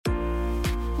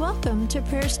Welcome to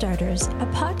Prayer Starters, a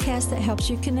podcast that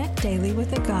helps you connect daily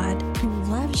with a God who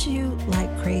loves you like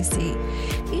crazy.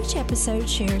 Each episode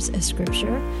shares a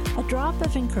scripture, a drop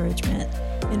of encouragement,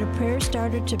 and a prayer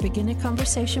starter to begin a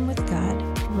conversation with God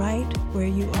right where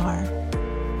you are.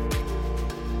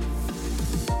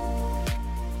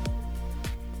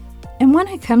 And when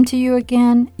I come to you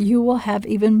again, you will have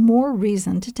even more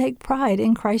reason to take pride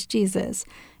in Christ Jesus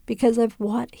because of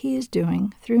what he is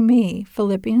doing through me.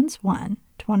 Philippians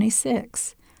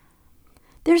 1:26.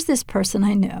 There's this person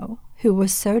I know who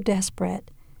was so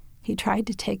desperate, he tried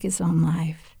to take his own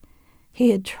life. He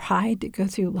had tried to go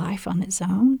through life on his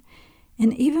own,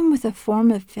 and even with a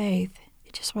form of faith,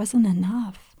 it just wasn't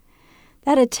enough.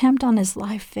 That attempt on his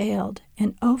life failed,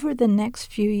 and over the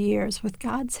next few years, with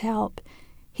God's help,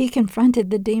 he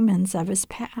confronted the demons of his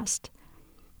past,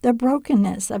 the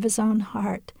brokenness of his own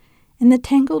heart, and the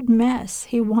tangled mess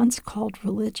he once called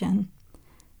religion.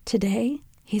 Today,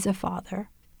 he's a father,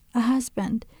 a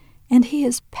husband, and he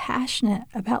is passionate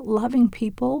about loving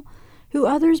people who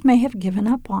others may have given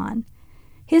up on.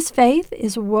 His faith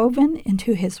is woven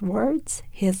into his words,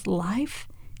 his life,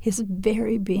 his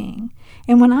very being.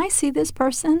 And when I see this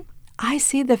person, I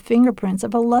see the fingerprints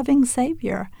of a loving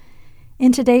Savior.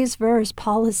 In today's verse,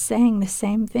 Paul is saying the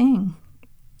same thing.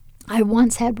 I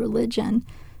once had religion,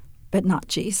 but not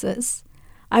Jesus.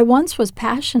 I once was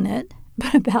passionate,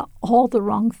 but about all the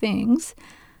wrong things.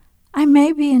 I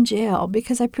may be in jail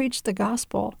because I preach the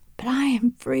gospel, but I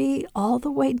am free all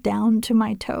the way down to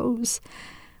my toes.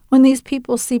 When these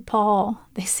people see Paul,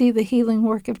 they see the healing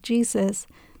work of Jesus.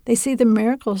 They see the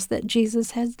miracles that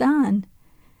Jesus has done.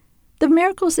 The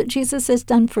miracles that Jesus has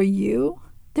done for you,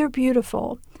 they're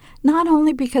beautiful, not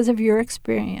only because of your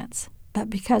experience, but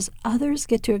because others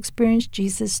get to experience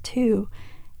Jesus too,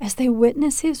 as they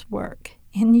witness his work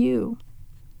in you.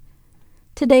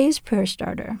 Today's prayer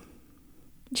starter.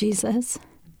 Jesus,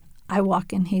 I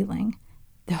walk in healing,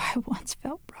 though I once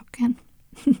felt broken.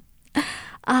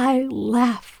 I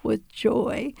laugh with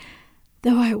joy,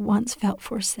 though I once felt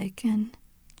forsaken.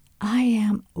 I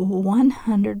am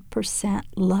 100%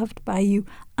 loved by you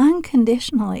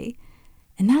unconditionally,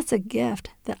 and that's a gift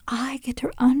that I get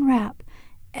to unwrap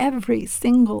every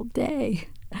single day.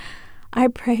 I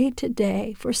pray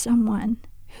today for someone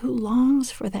who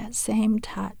longs for that same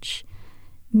touch.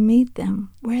 Meet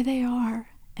them where they are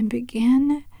and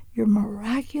begin your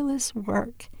miraculous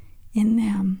work in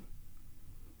them.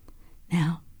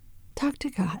 Now, talk to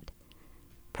God.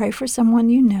 Pray for someone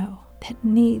you know that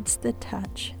needs the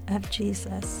touch of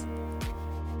Jesus.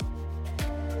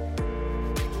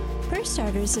 Prayer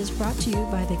Starters is brought to you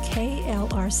by the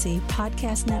KLRC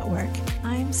Podcast Network.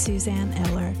 I'm Suzanne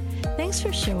Eller. Thanks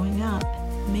for showing up.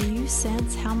 May you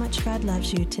sense how much God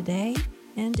loves you today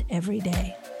and every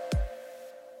day.